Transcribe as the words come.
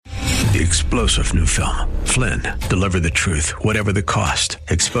The explosive new film, Flynn, deliver the truth, whatever the cost,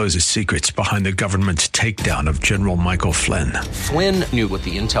 exposes secrets behind the government's takedown of General Michael Flynn. Flynn knew what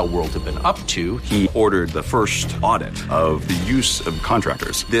the intel world had been up to. He ordered the first audit of the use of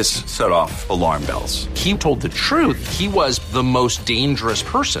contractors. This set off alarm bells. He told the truth. He was the most dangerous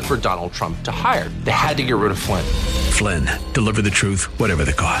person for Donald Trump to hire. They had to get rid of Flynn. Flynn, deliver the truth, whatever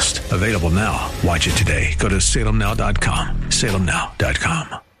the cost. Available now. Watch it today. Go to salemnow.com.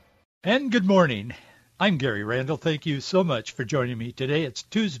 salemnow.com. And good morning. I'm Gary Randall. Thank you so much for joining me today. It's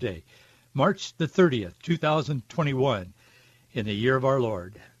Tuesday, March the 30th, 2021, in the year of our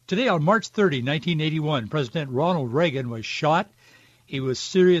Lord. Today on March 30, 1981, President Ronald Reagan was shot. He was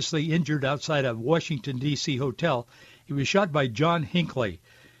seriously injured outside a Washington, D.C. hotel. He was shot by John Hinckley.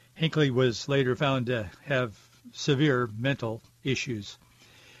 Hinckley was later found to have severe mental issues.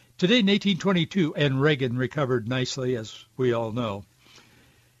 Today in 1822, and Reagan recovered nicely, as we all know.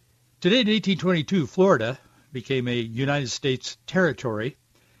 Today in 1822, Florida became a United States territory.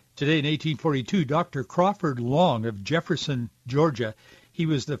 Today in 1842, Dr. Crawford Long of Jefferson, Georgia, he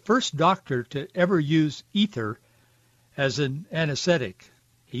was the first doctor to ever use ether as an anesthetic.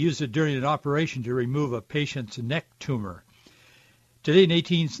 He used it during an operation to remove a patient's neck tumor. Today in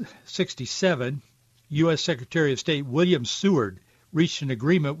 1867, U.S. Secretary of State William Seward reached an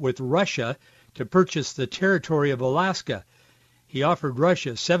agreement with Russia to purchase the territory of Alaska. He offered Russia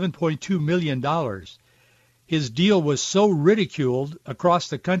 $7.2 million. His deal was so ridiculed across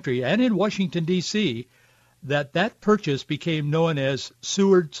the country and in Washington, D.C., that purchase became known as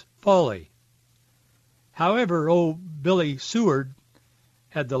Seward's Folly. However, Billy Seward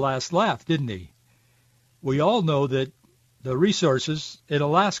had the last laugh, didn't he? We all know that the resources in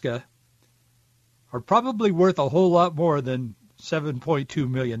Alaska are probably worth a whole lot more than $7.2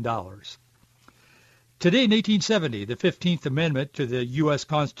 million. Today in 1870, the 15th Amendment to the U.S.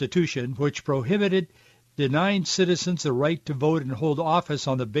 Constitution, which prohibited denying citizens the right to vote and hold office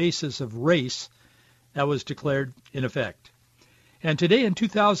on the basis of race, that was declared in effect. And today in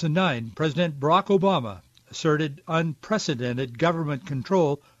 2009, President Barack Obama asserted unprecedented government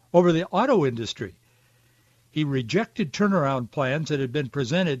control over the auto industry. He rejected turnaround plans that had been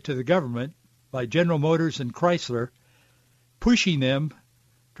presented to the government by General Motors and Chrysler, pushing them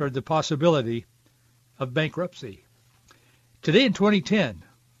toward the possibility of bankruptcy. Today in 2010,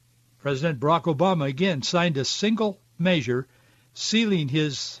 President Barack Obama again signed a single measure sealing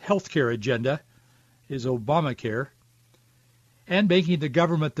his health care agenda, his Obamacare, and making the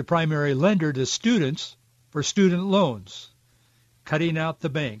government the primary lender to students for student loans, cutting out the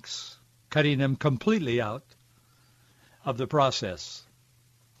banks, cutting them completely out of the process.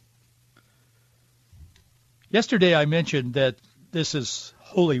 Yesterday I mentioned that this is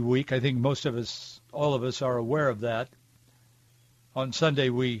Holy Week. I think most of us, all of us, are aware of that. On Sunday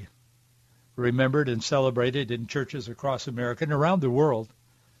we remembered and celebrated in churches across America and around the world,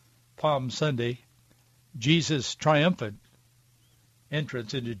 Palm Sunday, Jesus' triumphant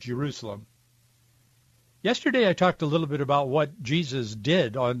entrance into Jerusalem. Yesterday I talked a little bit about what Jesus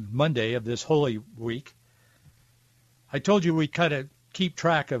did on Monday of this Holy Week. I told you we kind of keep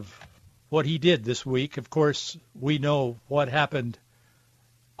track of what he did this week. Of course, we know what happened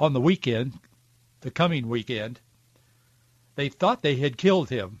on the weekend, the coming weekend. They thought they had killed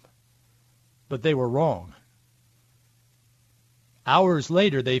him, but they were wrong. Hours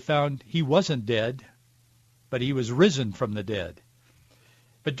later, they found he wasn't dead, but he was risen from the dead.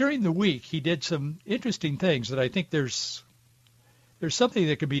 But during the week, he did some interesting things that I think there's something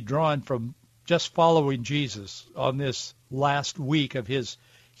that could be drawn from just following Jesus on this last week of his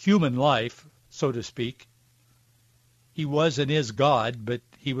human life, so to speak. He was and is God, but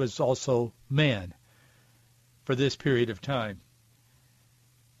he was also man for this period of time.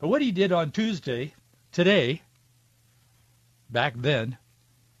 But what he did on Tuesday, today, back then,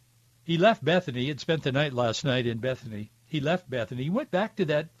 he left Bethany. He had spent the night last night in Bethany. He left Bethany. He went back to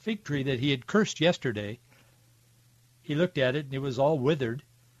that fig tree that he had cursed yesterday. He looked at it, and it was all withered.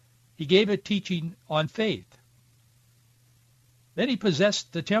 He gave a teaching on faith. Then he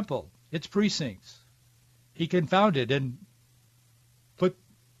possessed the temple, its precincts. He confounded and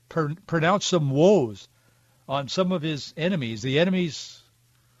pronounced some woes on some of his enemies, the enemies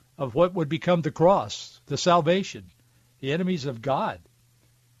of what would become the cross, the salvation, the enemies of God.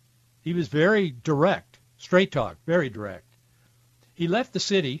 He was very direct, straight talk, very direct. He left the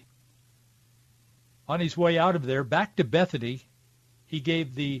city. On his way out of there, back to Bethany, he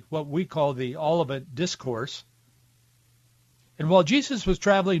gave what we call the Olivet Discourse. And while Jesus was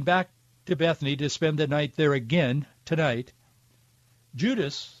traveling back to Bethany to spend the night there again tonight,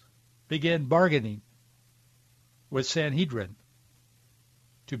 Judas began bargaining with Sanhedrin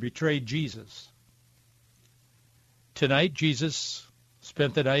to betray Jesus. Tonight, Jesus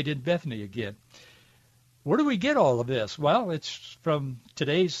spent the night in Bethany again. Where do we get all of this? Well, it's from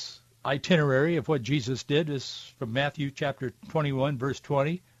today's itinerary of what Jesus did. Is from Matthew chapter 21, verse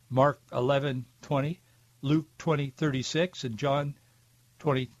 20, Mark 11:20, Luke 20:36, and John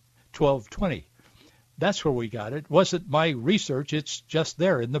 12:20. That's where we got it. Wasn't my research. It's just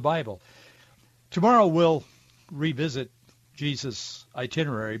there in the Bible. Tomorrow we'll revisit Jesus'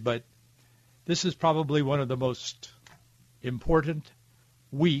 itinerary, but this is probably one of the most important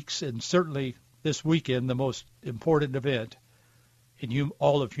weeks, and certainly this weekend the most important event in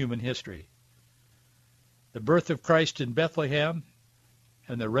all of human history. The birth of Christ in Bethlehem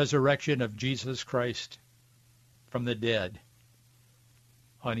and the resurrection of Jesus Christ from the dead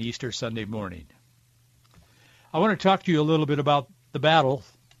on Easter Sunday morning. I want to talk to you a little bit about the battle,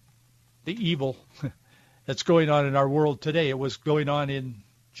 the evil that's going on in our world today. It was going on in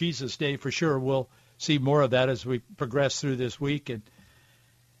Jesus' day for sure. We'll see more of that as we progress through this week. And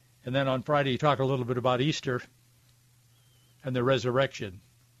then on Friday, talk a little bit about Easter and the resurrection.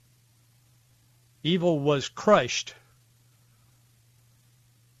 Evil was crushed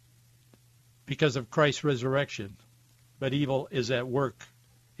because of Christ's resurrection, but evil is at work.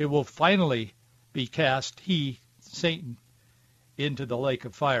 It will finally be cast, Satan, into the lake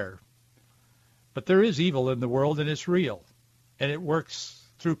of fire. But there is evil in the world, and it's real, and it works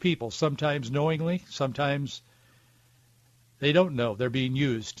through people, sometimes knowingly, sometimes they don't know they're being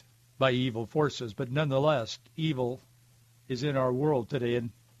used by evil forces. But nonetheless, evil is in our world today,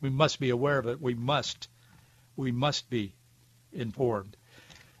 and we must be aware of it. We must be informed.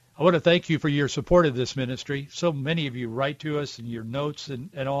 I want to thank you for your support of this ministry. So many of you write to us and your notes and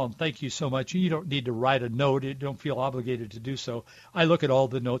all, and thank you so much. You don't need to write a note. You don't feel obligated to do so. I look at all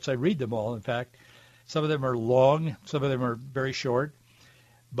the notes. I read them all, in fact. Some of them are long. Some of them are very short.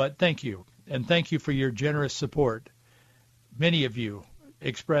 But thank you, and thank you for your generous support. Many of you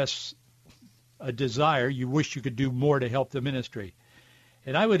express a desire. You wish you could do more to help the ministry.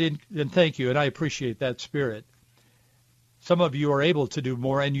 And I would and thank you, and I appreciate that spirit. Some of you are able to do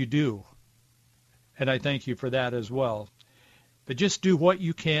more, and you do. And I thank you for that as well. But just do what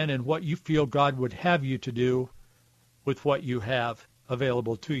you can and what you feel God would have you to do with what you have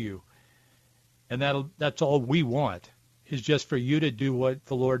available to you. And that's all we want, is just for you to do what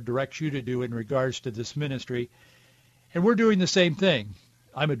the Lord directs you to do in regards to this ministry. And we're doing the same thing.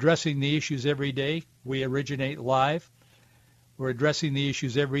 I'm addressing the issues every day. We originate live. We're addressing the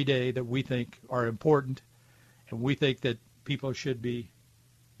issues every day that we think are important and we think that people should be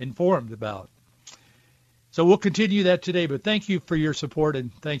informed about. So we'll continue that today, but thank you for your support,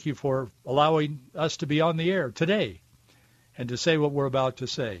 and thank you for allowing us to be on the air today and to say what we're about to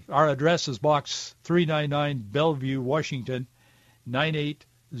say. Our address is Box 399, Bellevue, Washington,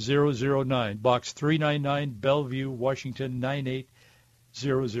 98009. Box 399, Bellevue, Washington,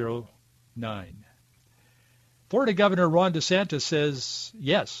 98009. Florida Governor Ron DeSantis says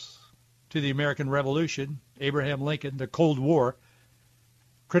yes to the American Revolution, Abraham Lincoln, the Cold War.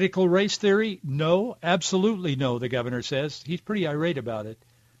 Critical race theory? No, absolutely no, the governor says. He's pretty irate about it.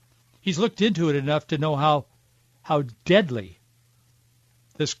 He's looked into it enough to know how deadly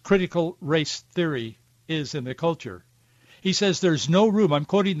this critical race theory is in the culture. He says there's no room, I'm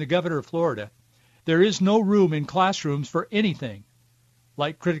quoting the governor of Florida, there is no room in classrooms for anything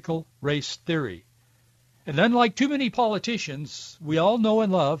like critical race theory. And unlike too many politicians we all know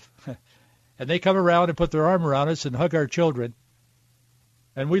and love, and they come around and put their arm around us and hug our children,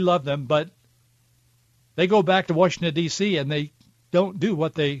 and we love them, but they go back to Washington, D.C., and they don't do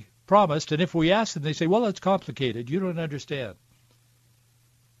what they promised. And if we ask them, they say, well, it's complicated. You don't understand.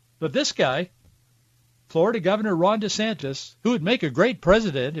 But this guy, Florida Governor Ron DeSantis, who would make a great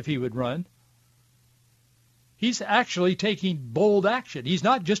president if he would run, he's actually taking bold action. He's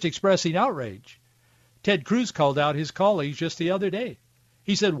not just expressing outrage. Ted Cruz called out his colleagues just the other day.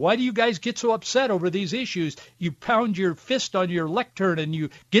 He said, why do you guys get so upset over these issues? You pound your fist on your lectern and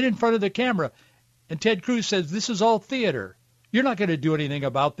you get in front of the camera. And Ted Cruz says, this is all theater. You're not going to do anything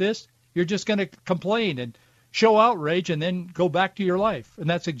about this. You're just going to complain and show outrage and then go back to your life. And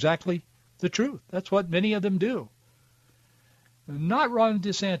that's exactly the truth. That's what many of them do. Not Ron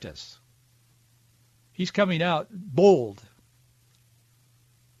DeSantis. He's coming out bold.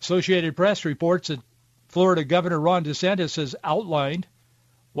 Associated Press reports that Florida Governor Ron DeSantis has outlined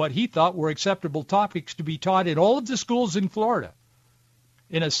what he thought were acceptable topics to be taught in all of the schools in Florida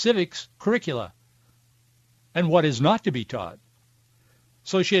in a civics curricula and what is not to be taught.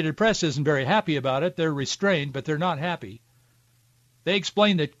 Associated Press isn't very happy about it. They're restrained, but they're not happy. They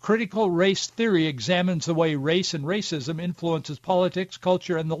explain that critical race theory examines the way race and racism influences politics,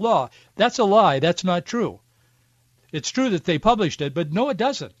 culture, and the law. That's a lie. That's not true. It's true that they published it, but no, it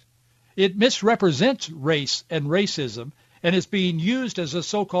doesn't. It misrepresents race and racism and is being used as a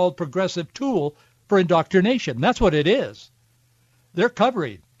so-called progressive tool for indoctrination. That's what it is. They're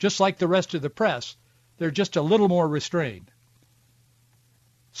covering, just like the rest of the press. They're just a little more restrained.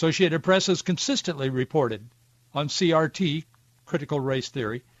 Associated Press has consistently reported on CRT, critical race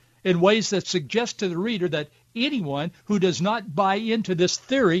theory, in ways that suggest to the reader that anyone who does not buy into this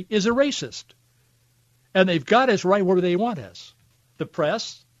theory is a racist. And they've got us right where they want us, the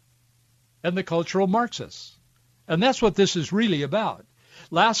press and the cultural Marxists. And that's what this is really about.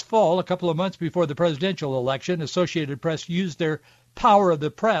 Last fall, a couple of months before the presidential election, Associated Press used their power of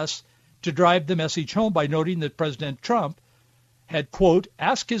the press to drive the message home by noting that President Trump had, quote,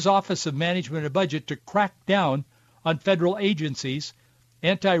 asked his Office of Management and Budget to crack down on federal agencies'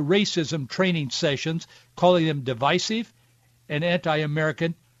 anti-racism training sessions, calling them divisive and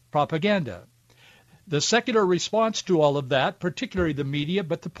anti-American propaganda. The secular response to all of that, particularly the media,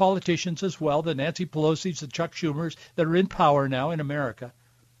 but the politicians as well, the Nancy Pelosi's, the Chuck Schumers that are in power now in America,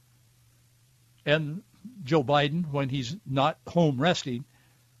 and Joe Biden when he's not home resting,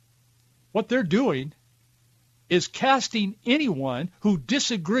 what they're doing is casting anyone who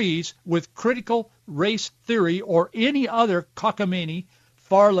disagrees with critical race theory or any other cockamamie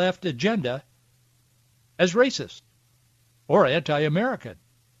far-left agenda as racist or anti-American.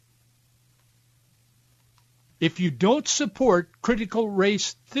 If you don't support critical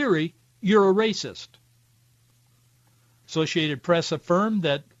race theory, you're a racist. Associated Press affirmed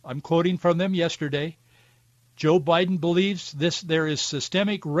that, I'm quoting from them yesterday, Joe Biden believes there is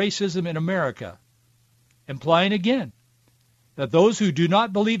systemic racism in America, implying again that those who do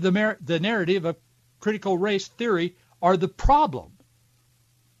not believe the narrative of critical race theory are the problem.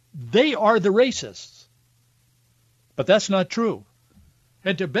 They are the racists. But that's not true.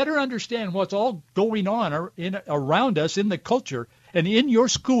 And to better understand what's all going on around us in the culture and in your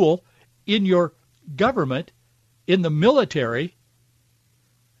school, in your government, in the military,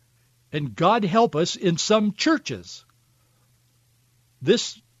 and God help us, in some churches.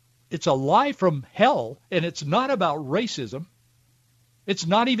 It's a lie from hell, and it's not about racism. It's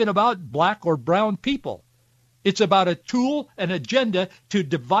not even about black or brown people. It's about a tool, an agenda to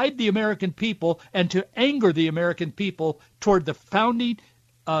divide the American people and to anger the American people toward the founding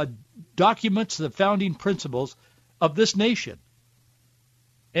documents, the founding principles of this nation.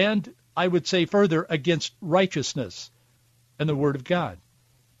 And I would say further, against righteousness and the Word of God.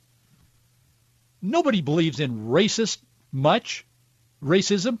 Nobody believes in racism.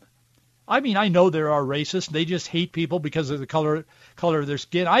 I mean, I know there are racists. They just hate people because of the color of their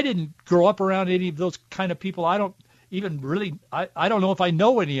skin. I didn't grow up around any of those kind of people. I don't know if I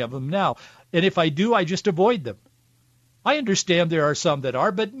know any of them now. And if I do, I just avoid them. I understand there are some that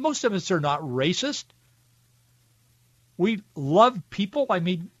are, but most of us are not racist. We love people. I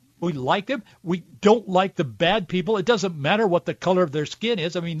mean, we like them. We don't like the bad people. It doesn't matter what the color of their skin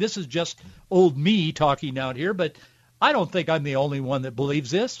is. I mean, this is just old me talking out here, but I don't think I'm the only one that believes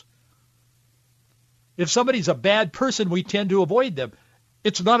this. If somebody's a bad person, we tend to avoid them.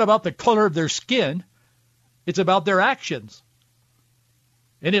 It's not about the color of their skin. It's about their actions.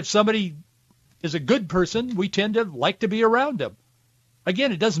 And if somebody is a good person, we tend to like to be around them.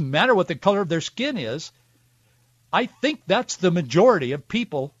 Again, it doesn't matter what the color of their skin is. I think that's the majority of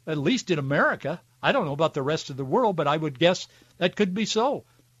people, at least in America. I don't know about the rest of the world, but I would guess that could be so.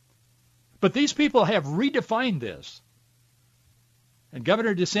 But these people have redefined this. And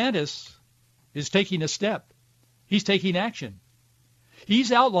Governor DeSantis is taking a step. He's taking action.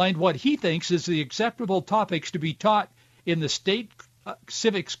 He's outlined what he thinks is the acceptable topics to be taught in the state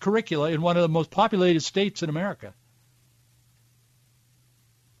civics curricula in one of the most populated states in America.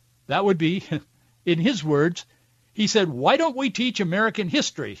 That would be, in his words, he said, why don't we teach American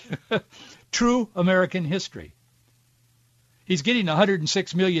history? True American history. He's getting a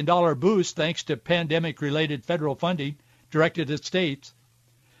 $106 million boost thanks to pandemic-related federal funding directed at states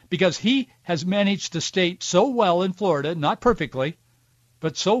because he has managed the state so well in Florida, not perfectly,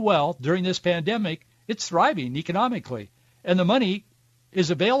 but so well during this pandemic, it's thriving economically. And the money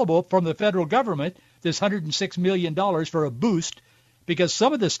is available from the federal government, this $106 million for a boost, because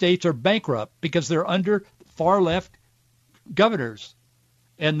some of the states are bankrupt because they're under far-left governors.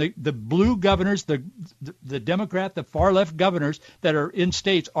 And the blue governors, the Democrat, the far-left governors that are in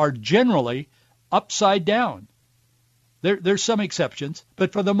states are generally upside down. There's some exceptions,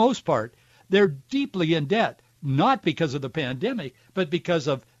 but for the most part, they're deeply in debt, not because of the pandemic, but because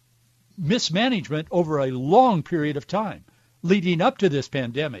of mismanagement over a long period of time. leading up to this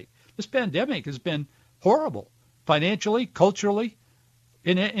pandemic. This pandemic has been horrible, financially, culturally,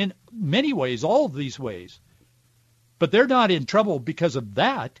 in many ways, all of these ways. But they're not in trouble because of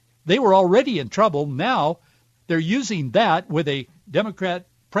that. They were already in trouble. Now they're using that with a Democrat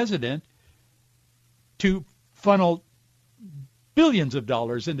president to funnel billions of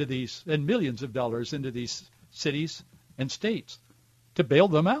dollars into these and millions of dollars into these cities and states to bail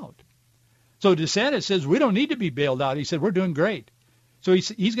them out. So DeSantis says, we don't need to be bailed out. He said, we're doing great. So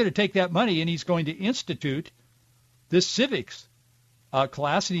he's going to take that money and he's going to institute this civics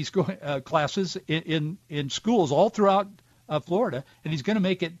class, and he's going classes in schools all throughout Florida, and he's going to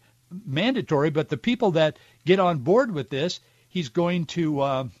make it mandatory. But the people that get on board with this, he's going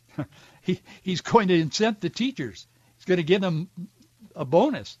to he's going to incent the teachers. He's going to give them a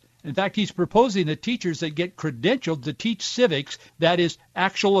bonus. In fact, he's proposing that teachers that get credentialed to teach civics, that is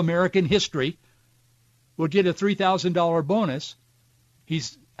actual American history, will get a $3,000 bonus.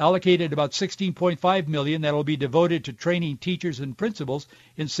 He's allocated about $16.5 million that will be devoted to training teachers and principals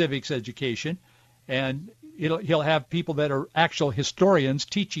in civics education, and he'll have people that are actual historians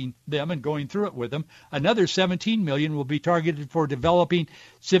teaching them and going through it with them. Another $17 million will be targeted for developing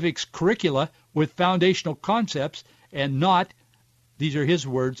civics curricula with foundational concepts and not, these are his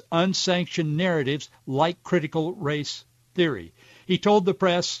words, unsanctioned narratives like critical race theory. He told the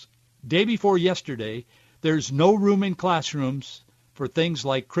press day before yesterday, there's no room in classrooms for things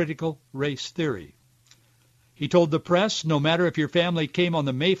like critical race theory. He told the press, no matter if your family came on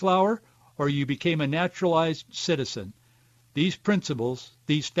the Mayflower or you became a naturalized citizen, these principles,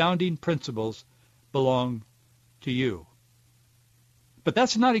 these founding principles, belong to you. But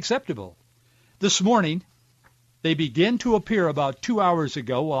that's not acceptable. This morning, they began to appear about 2 hours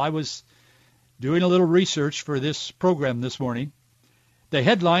ago while I was doing a little research for this program this morning. The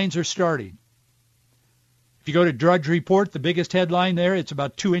headlines are starting. If you go to Drudge Report, the biggest headline there, it's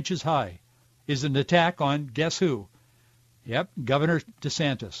about 2 inches high, is an attack on guess who? Yep, Governor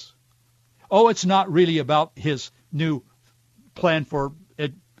DeSantis. Oh, it's not really about his new plan for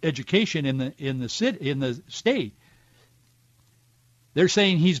education in the state. They're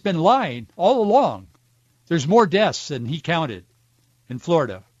saying he's been lying all along. There's more deaths than he counted in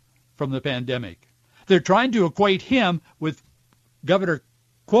Florida from the pandemic. They're trying to equate him with Governor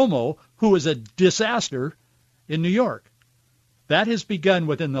Cuomo, who was a disaster in New York. That has begun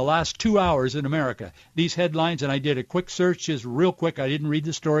within the last 2 hours in America. These headlines, and I did a quick search, just real quick. I didn't read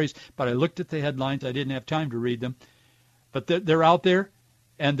the stories, but I looked at the headlines. I didn't have time to read them. But they're out there,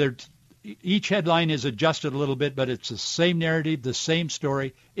 and each headline is adjusted a little bit, but it's the same narrative, the same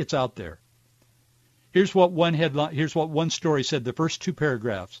story. It's out there. Here's what one story said, the first 2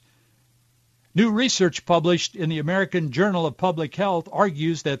 paragraphs. New research published in the American Journal of Public Health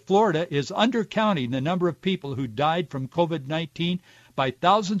argues that Florida is undercounting the number of people who died from COVID-19 by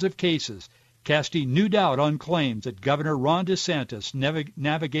thousands of cases, casting new doubt on claims that Governor Ron DeSantis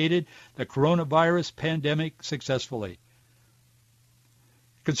navigated the coronavirus pandemic successfully.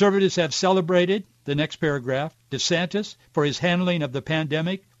 Conservatives have celebrated, the next paragraph, DeSantis for his handling of the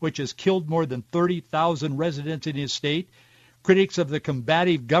pandemic, which has killed more than 30,000 residents in his state. Critics of the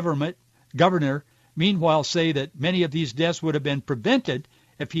combative governor, meanwhile, say that many of these deaths would have been prevented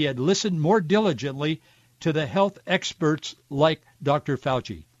if he had listened more diligently to the health experts like Dr.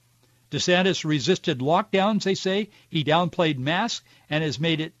 Fauci. DeSantis resisted lockdowns, they say. He downplayed masks and has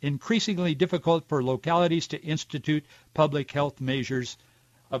made it increasingly difficult for localities to institute public health measures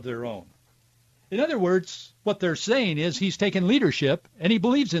of their own. In other words, what they're saying is he's taken leadership and he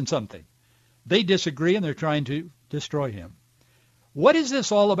believes in something. They disagree and they're trying to destroy him. What is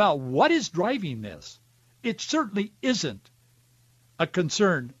this all about? What is driving this? It certainly isn't a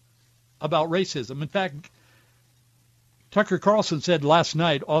concern about racism. In fact, Tucker Carlson said last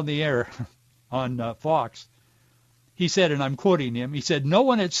night on the air on Fox, he said, and I'm quoting him, he said, no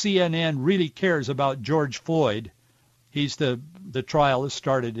one at CNN really cares about George Floyd. He's the trial that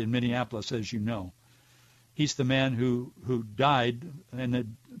started in Minneapolis, as you know. He's the man who died, and the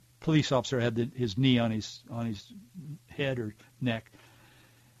police officer had his knee on his head or neck.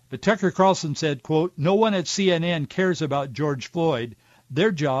 But Tucker Carlson said, quote, no one at CNN cares about George Floyd.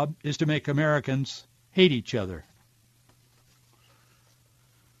 Their job is to make Americans hate each other.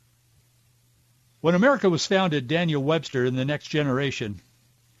 When America was founded, Daniel Webster in The Next Generation,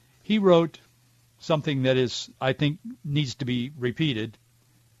 he wrote something that I think needs to be repeated.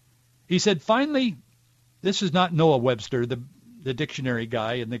 He said, finally, this is not Noah Webster, the dictionary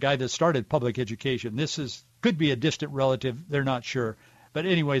guy and the guy that started public education. This could be a distant relative. They're not sure. But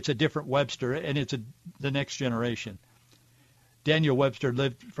anyway, it's a different Webster, and it's the next generation. Daniel Webster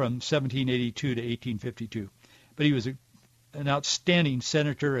lived from 1782 to 1852. But he was an outstanding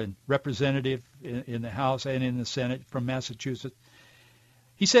senator and representative in the House and in the Senate from Massachusetts.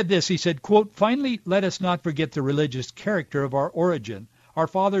 He said this, he said, quote, "Finally, let us not forget the religious character of our origin. Our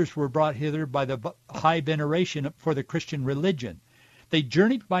fathers were brought hither by the high veneration for the Christian religion. They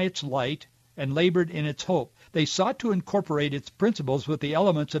journeyed by its light and labored in its hope. They sought to incorporate its principles with the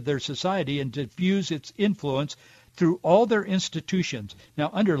elements of their society and diffuse its influence through all their institutions."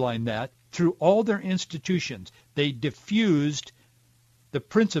 Now underline that, through all their institutions. They diffused the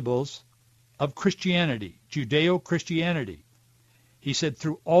principles of Christianity, Judeo-Christianity. He said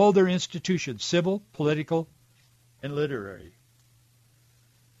through all their institutions, civil, political, and literary.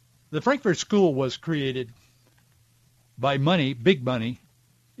 The Frankfurt School was created by money, big money,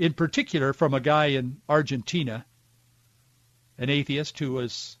 in particular from a guy in Argentina, an atheist who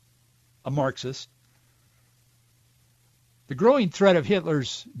was a Marxist. The growing threat of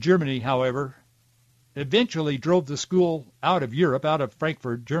Hitler's Germany, however, eventually drove the school out of Europe, out of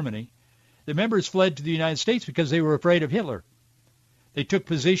Frankfurt, Germany. The members fled to the United States because they were afraid of Hitler. They took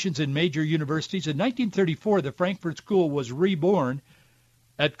positions in major universities. In 1934, the Frankfurt School was reborn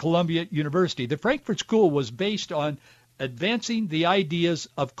at Columbia University. The Frankfurt School was based on advancing the ideas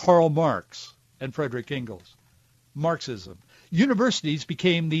of Karl Marx and Friedrich Engels, Marxism. Universities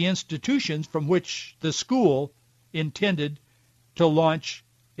became the institutions from which the school intended to launch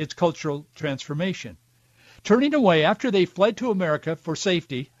its cultural transformation. Turning away after they fled to America for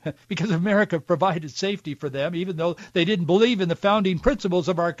safety, because America provided safety for them, even though they didn't believe in the founding principles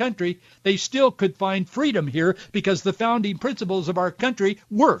of our country, they still could find freedom here because the founding principles of our country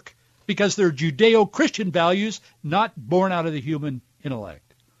work, because they're Judeo-Christian values not born out of the human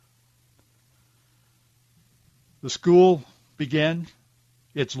intellect. The school began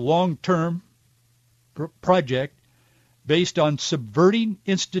its long-term project based on subverting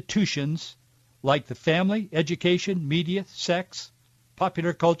institutions like the family, education, media, sex,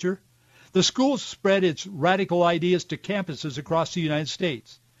 popular culture. The school spread its radical ideas to campuses across the United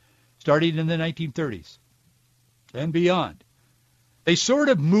States, starting in the 1930s and beyond. They sort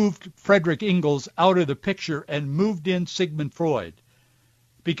of moved Friedrich Engels out of the picture and moved in Sigmund Freud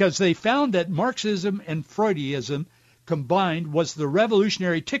because they found that Marxism and Freudism combined was the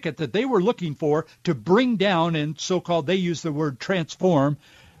revolutionary ticket that they were looking for to bring down and so-called, they use the word transform,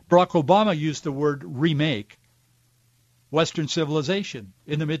 Barack Obama used the word remake, Western civilization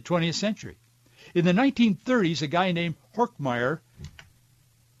in the mid-20th century. In the 1930s, a guy named Horkheimer,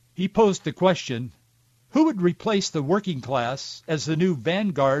 he posed the question, who would replace the working class as the new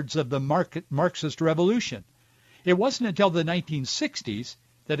vanguards of the Marxist revolution? It wasn't until the 1960s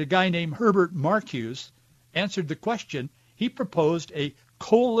that a guy named Herbert Marcuse answered the question. He proposed a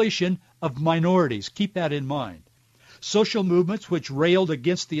coalition of minorities. Keep that in mind. Social movements which railed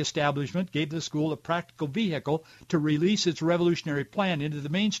against the establishment gave the school a practical vehicle to release its revolutionary plan into the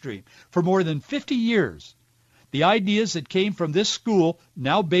mainstream. For more than 50 years, the ideas that came from this school,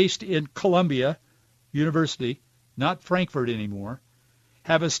 now based in Columbia University, not Frankfurt anymore,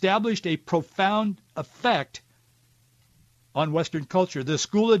 have established a profound effect on Western culture. The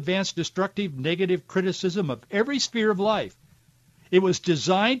school advanced destructive, negative criticism of every sphere of life. It was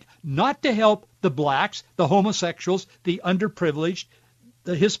designed not to help the blacks, the homosexuals, the underprivileged,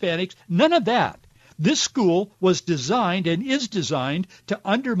 the Hispanics, none of that. This school was designed and is designed to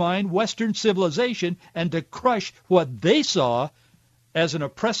undermine Western civilization and to crush what they saw as an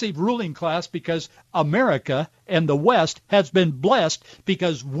oppressive ruling class because America and the West has been blessed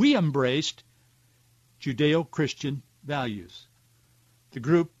because we embraced Judeo-Christian values. The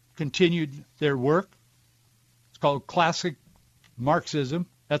group continued their work. It's called Classic Marxism.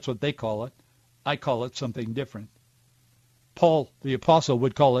 That's what they call it. I call it something different. Paul the Apostle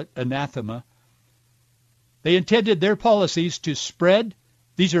would call it anathema. They intended their policies to spread,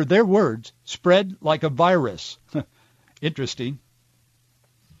 these are their words, spread like a virus. Interesting.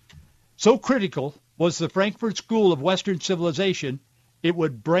 So critical was the Frankfurt School of Western civilization, it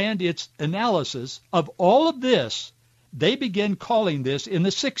would brand its analysis of all of this. They began calling this in the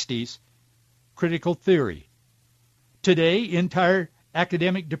 60s critical theory. Today, entire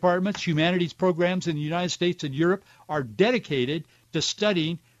academic departments, humanities programs in the United States and Europe are dedicated to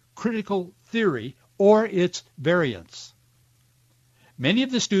studying critical theory or its variants. Many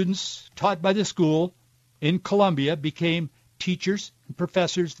of the students taught by the school in Columbia became teachers and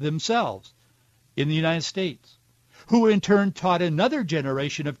professors themselves in the United States, who in turn taught another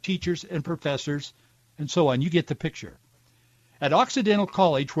generation of teachers and professors, and so on. You get the picture. At Occidental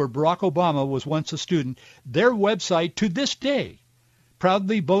College, where Barack Obama was once a student, their website to this day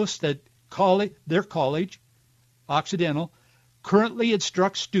proudly boasts that their college, Occidental, currently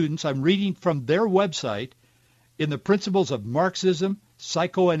instructs students, I'm reading from their website, in the principles of Marxism,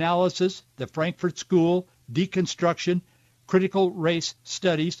 psychoanalysis, the Frankfurt School, deconstruction, critical race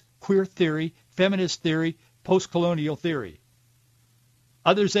studies, queer theory, feminist theory, post-colonial theory.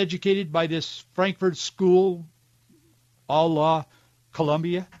 Others educated by this Frankfurt School, a la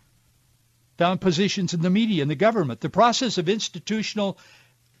Columbia, found positions in the media and the government. The process of institutional,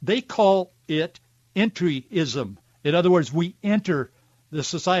 they call it entryism. In other words, we enter the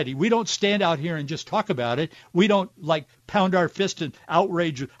society. We don't stand out here and just talk about it. We don't pound our fist and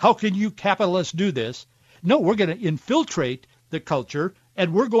outrage. How can you capitalists do this? No, we're going to infiltrate the culture,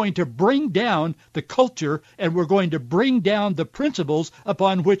 and we're going to bring down the culture, and we're going to bring down the principles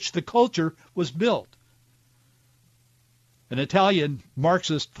upon which the culture was built. An Italian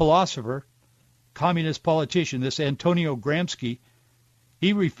Marxist philosopher, communist politician, this Antonio Gramsci,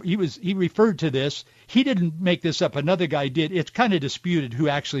 he referred to this. He didn't make this up. Another guy did. It's kind of disputed who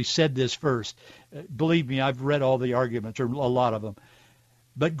actually said this first. Believe me, I've read all the arguments, or a lot of them.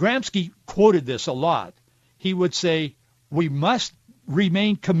 But Gramsci quoted this a lot. He would say, we must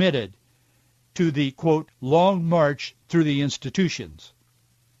remain committed to the, quote, long march through the institutions.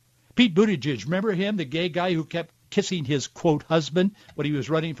 Pete Buttigieg, remember him, the gay guy who kept kissing his, quote, husband when he was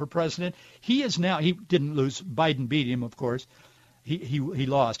running for president? He is now, he didn't lose, Biden beat him, of course. He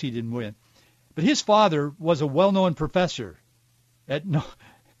lost, he didn't win. But his father was a well-known professor at,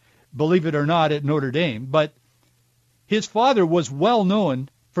 believe it or not, at Notre Dame. But his father was well-known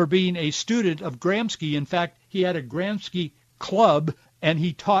for being a student of Gramsci. In fact, he had a Gramsci club, and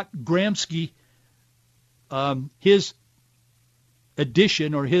he taught Gramsci his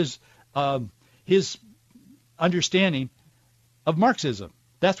edition or his understanding of Marxism.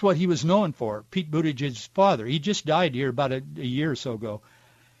 That's what he was known for, Pete Buttigieg's father. He just died here about a year or so ago.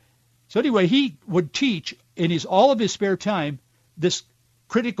 So anyway, he would teach in all of his spare time this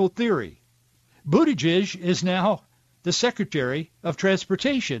critical theory. Buttigieg is now the Secretary of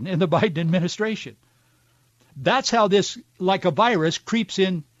Transportation in the Biden administration. That's how this, like a virus, creeps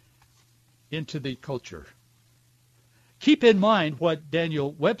into the culture. Keep in mind what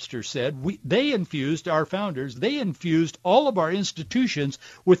Daniel Webster said. They infused, our founders, they infused all of our institutions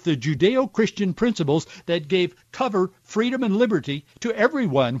with the Judeo-Christian principles that gave cover, freedom, and liberty to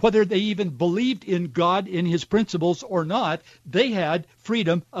everyone, whether they even believed in God, in his principles or not. They had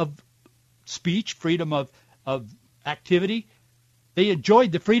freedom of speech, freedom of activity. They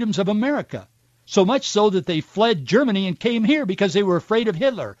enjoyed the freedoms of America, so much so that they fled Germany and came here because they were afraid of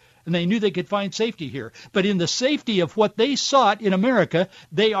Hitler, and they knew they could find safety here. But in the safety of what they sought in America,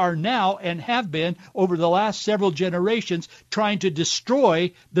 they are now and have been over the last several generations trying to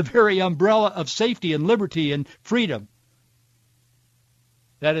destroy the very umbrella of safety and liberty and freedom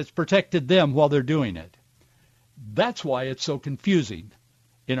that has protected them while they're doing it. That's why it's so confusing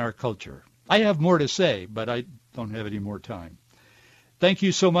in our culture. I have more to say, but I don't have any more time. Thank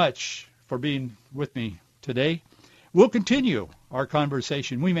you so much for being with me today. We'll continue our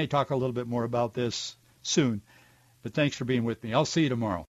conversation. We may talk a little bit more about this soon, but thanks for being with me. I'll see you tomorrow.